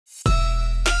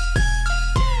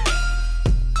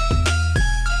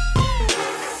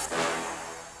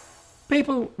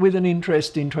People with an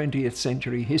interest in 20th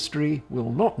century history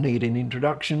will not need an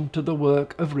introduction to the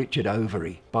work of Richard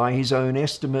Overy. By his own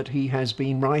estimate, he has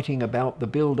been writing about the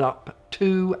build-up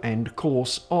to and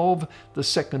course of the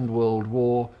Second World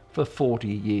War for 40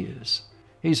 years.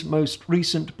 His most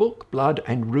recent book, Blood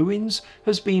and Ruins,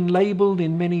 has been labelled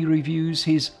in many reviews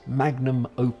his magnum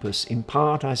opus, in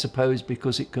part, I suppose,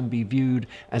 because it can be viewed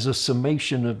as a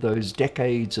summation of those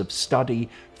decades of study,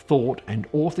 thought and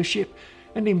authorship,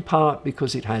 and in part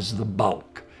because it has the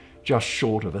bulk, just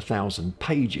short of 1,000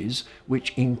 pages,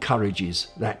 which encourages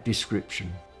that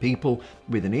description. People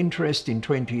with an interest in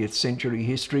 20th century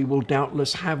history will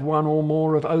doubtless have one or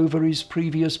more of Overy's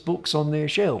previous books on their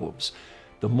shelves.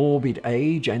 The Morbid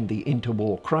Age and the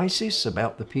Interwar Crisis,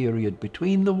 about the period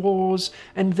between the wars,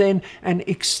 and then an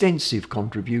extensive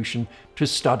contribution to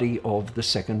study of the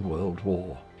Second World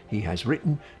War. He has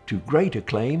written to great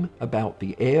acclaim about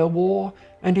the Air War,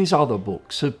 and his other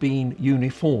books have been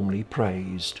uniformly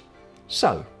praised.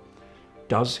 So,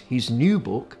 does his new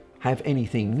book have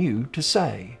anything new to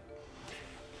say?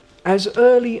 As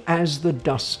early as the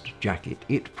dust jacket,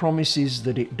 it promises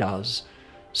that it does,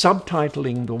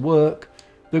 subtitling the work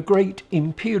The Great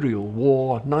Imperial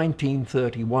War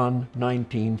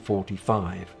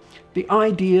 1931-1945. The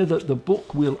idea that the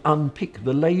book will unpick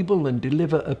the label and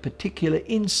deliver a particular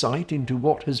insight into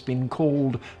what has been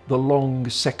called the long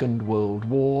Second World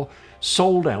War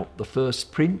sold out the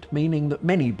first print, meaning that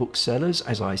many booksellers,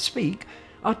 as I speak,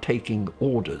 are taking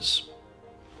orders.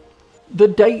 The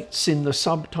dates in the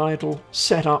subtitle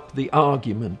set up the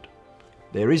argument.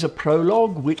 There is a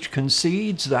prologue which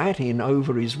concedes that, in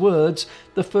Overy's words,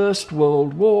 the First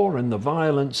World War and the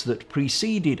violence that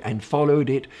preceded and followed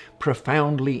it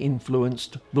profoundly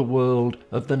influenced the world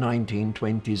of the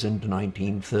 1920s and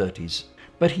 1930s.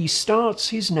 But he starts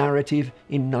his narrative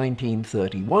in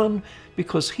 1931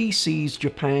 because he sees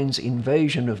Japan's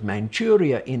invasion of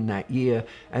Manchuria in that year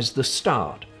as the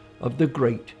start of the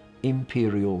Great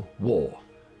Imperial War.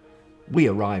 We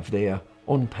arrive there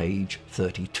on page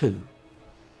 32.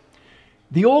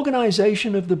 The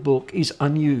organisation of the book is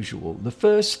unusual. The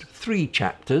first 3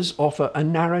 chapters offer a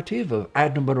narrative of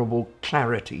admirable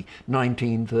clarity,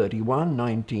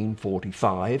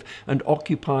 1931-1945, and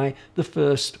occupy the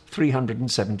first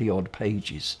 370-odd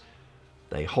pages.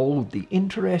 They hold the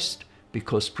interest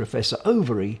because Professor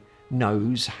Overy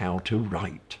knows how to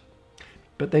write.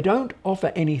 But they don't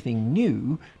offer anything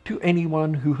new to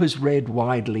anyone who has read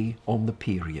widely on the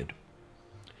period.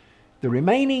 The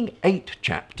remaining 8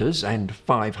 chapters and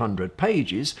 500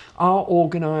 pages are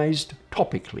organised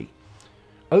topically.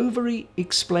 Overy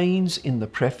explains in the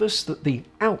preface that the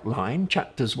outline,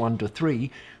 chapters 1 to 3,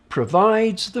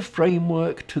 provides the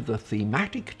framework to the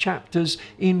thematic chapters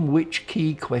in which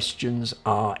key questions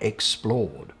are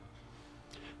explored.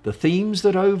 The themes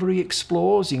that Overy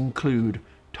explores include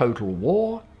total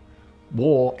war,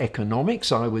 war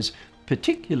economics. I was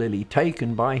particularly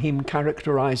taken by him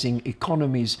characterising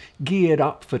economies geared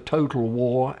up for total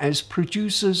war as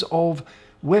producers of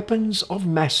weapons of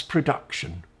mass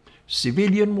production,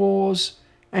 civilian wars,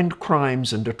 and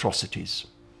crimes and atrocities.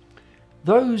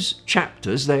 Those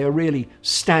chapters, they are really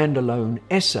standalone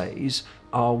essays,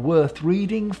 are worth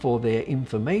reading for their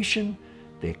information,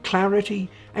 their clarity,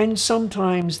 and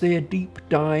sometimes their deep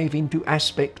dive into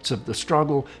aspects of the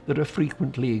struggle that are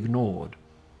frequently ignored.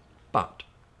 But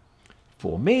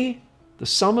for me, the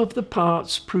sum of the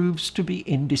parts proves to be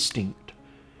indistinct.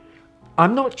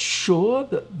 I'm not sure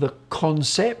that the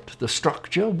concept, the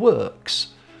structure, works.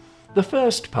 The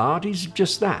first part is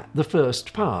just that, the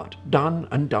first part, done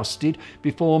and dusted,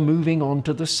 before moving on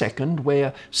to the second,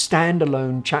 where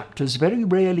standalone chapters very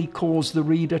rarely cause the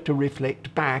reader to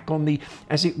reflect back on the,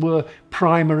 as it were,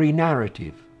 primary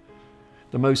narrative.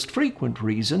 The most frequent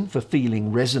reason for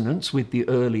feeling resonance with the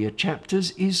earlier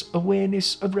chapters is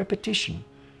awareness of repetition.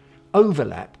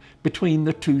 Overlap between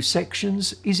the 2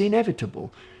 sections is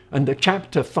inevitable, and the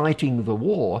chapter Fighting the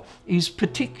War is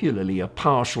particularly a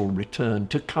partial return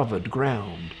to covered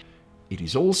ground. It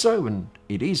is also, and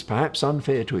it is perhaps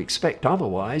unfair to expect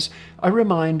otherwise, a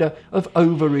reminder of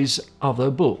Overy's other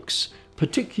books,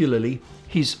 particularly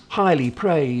his highly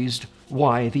praised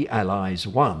Why the Allies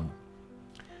Won.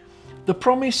 The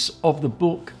promise of the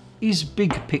book is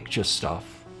big picture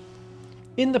stuff.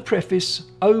 In the preface,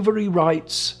 Overy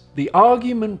writes, "The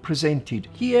argument presented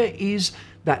here is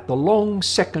that the long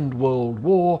Second World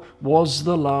War was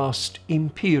the last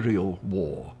imperial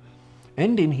war."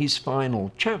 And in his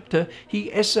final chapter,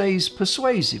 he essays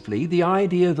persuasively the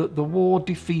idea that the war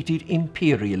defeated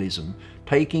imperialism,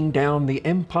 taking down the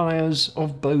empires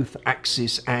of both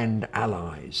Axis and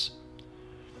Allies.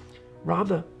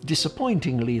 Rather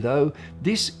disappointingly, though,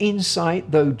 this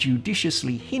insight, though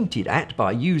judiciously hinted at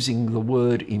by using the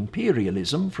word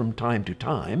imperialism from time to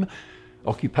time,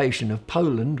 occupation of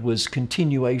Poland was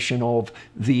continuation of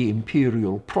the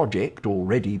imperial project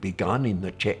already begun in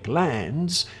the Czech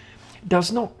lands,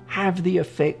 does not have the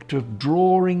effect of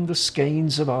drawing the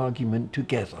skeins of argument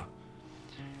together.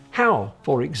 How,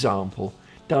 for example,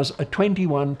 does a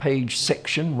 21-page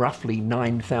section, roughly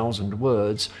 9,000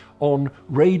 words, on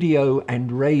radio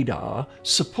and radar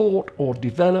support or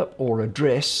develop or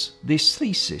address this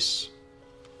thesis?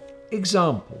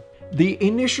 Example: the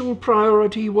initial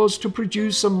priority was to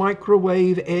produce a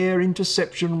microwave air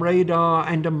interception radar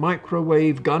and a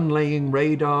microwave gun-laying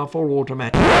radar for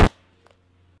automatic.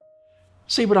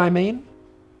 See what I mean?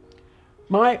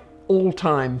 My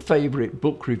all-time favourite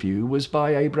book review was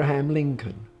by Abraham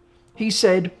Lincoln. He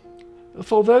said,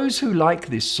 "For those who like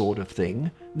this sort of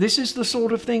thing, this is the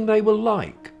sort of thing they will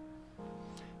like."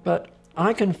 But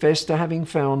I confess to having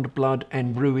found Blood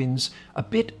and Ruins a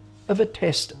bit of a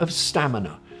test of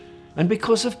stamina, and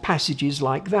because of passages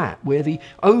like that, where the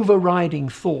overriding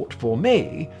thought for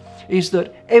me is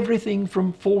that everything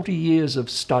from 40 years of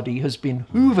study has been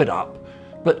hoovered up,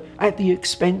 but at the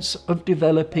expense of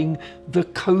developing the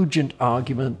cogent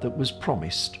argument that was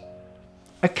promised.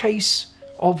 A case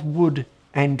of wood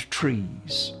and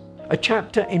trees. A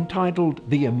chapter entitled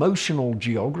The Emotional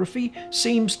Geography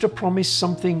seems to promise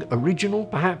something original,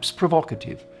 perhaps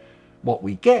provocative. What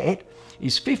we get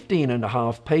is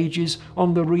 15.5 pages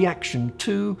on the reaction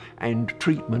to and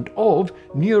treatment of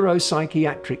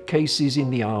neuropsychiatric cases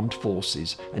in the armed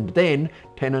forces, and then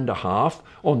 10.5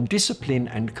 on discipline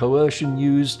and coercion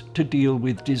used to deal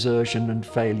with desertion and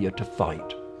failure to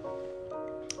fight.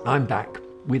 I'm back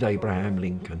with Abraham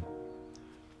Lincoln.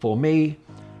 For me,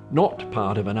 not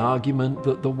part of an argument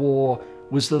that the war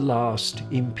was the last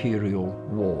imperial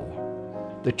war.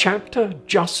 The chapter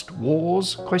Just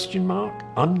Wars,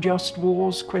 Unjust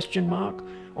Wars,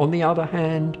 on the other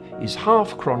hand, is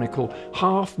half chronicle,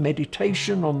 half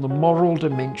meditation on the moral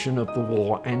dimension of the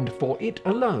war, and for it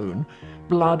alone,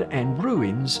 Blood and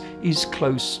Ruins is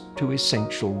close to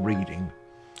essential reading.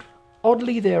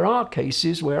 Oddly, there are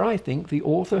cases where I think the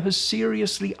author has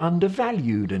seriously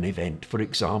undervalued an event. For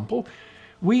example,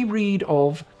 we read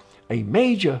of a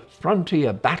major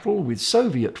frontier battle with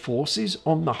Soviet forces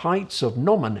on the heights of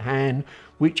Nomonhan,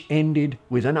 which ended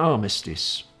with an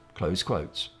armistice, close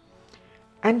quotes.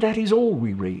 And that is all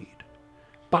we read.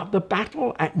 But the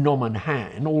battle at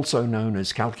Nomonhan, also known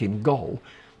as Khalkhin Gol,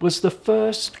 was the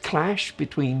first clash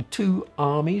between two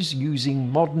armies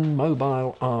using modern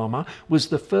mobile armour, was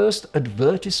the first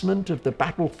advertisement of the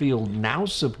battlefield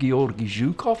nous of Georgy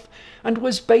Zhukov, and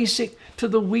was basic to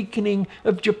the weakening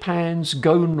of Japan's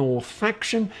Go North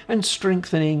faction and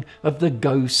strengthening of the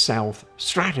Go South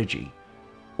strategy.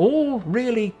 All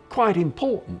really quite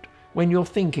important when you're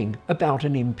thinking about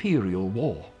an imperial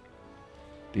war.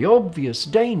 The obvious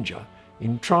danger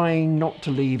in trying not to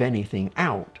leave anything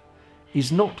out is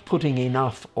not putting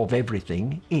enough of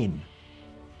everything in.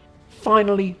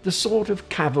 Finally, the sort of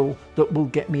cavil that will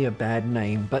get me a bad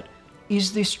name, but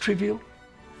is this trivial?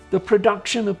 The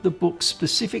production of the book,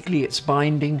 specifically its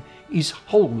binding, is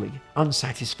wholly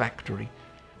unsatisfactory.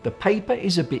 The paper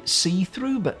is a bit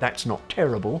see-through, but that's not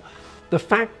terrible. The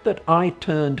fact that I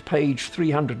turned page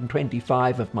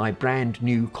 325 of my brand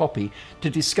new copy to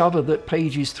discover that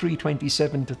pages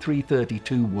 327 to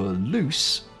 332 were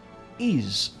loose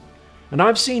is. And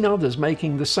I've seen others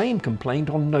making the same complaint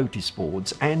on notice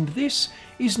boards, and this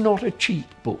is not a cheap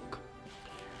book.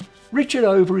 Richard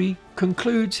Overy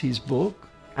concludes his book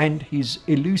and his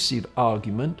elusive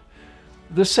argument: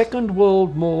 the Second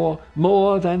World War,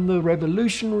 more than the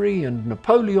Revolutionary and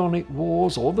Napoleonic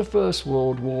Wars or the First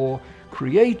World War,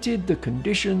 created the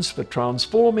conditions for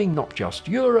transforming not just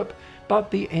Europe,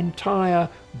 but the entire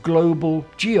global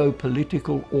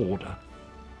geopolitical order.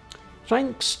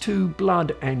 Thanks to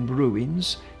Blood and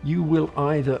Ruins, you will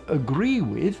either agree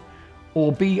with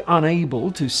or be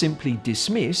unable to simply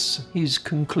dismiss his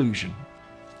conclusion.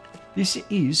 This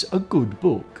is a good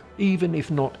book, even if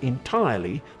not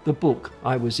entirely the book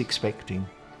I was expecting.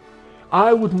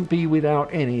 I wouldn't be without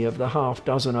any of the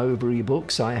half-dozen Overy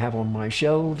books I have on my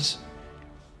shelves,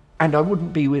 and I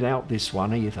wouldn't be without this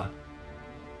one either.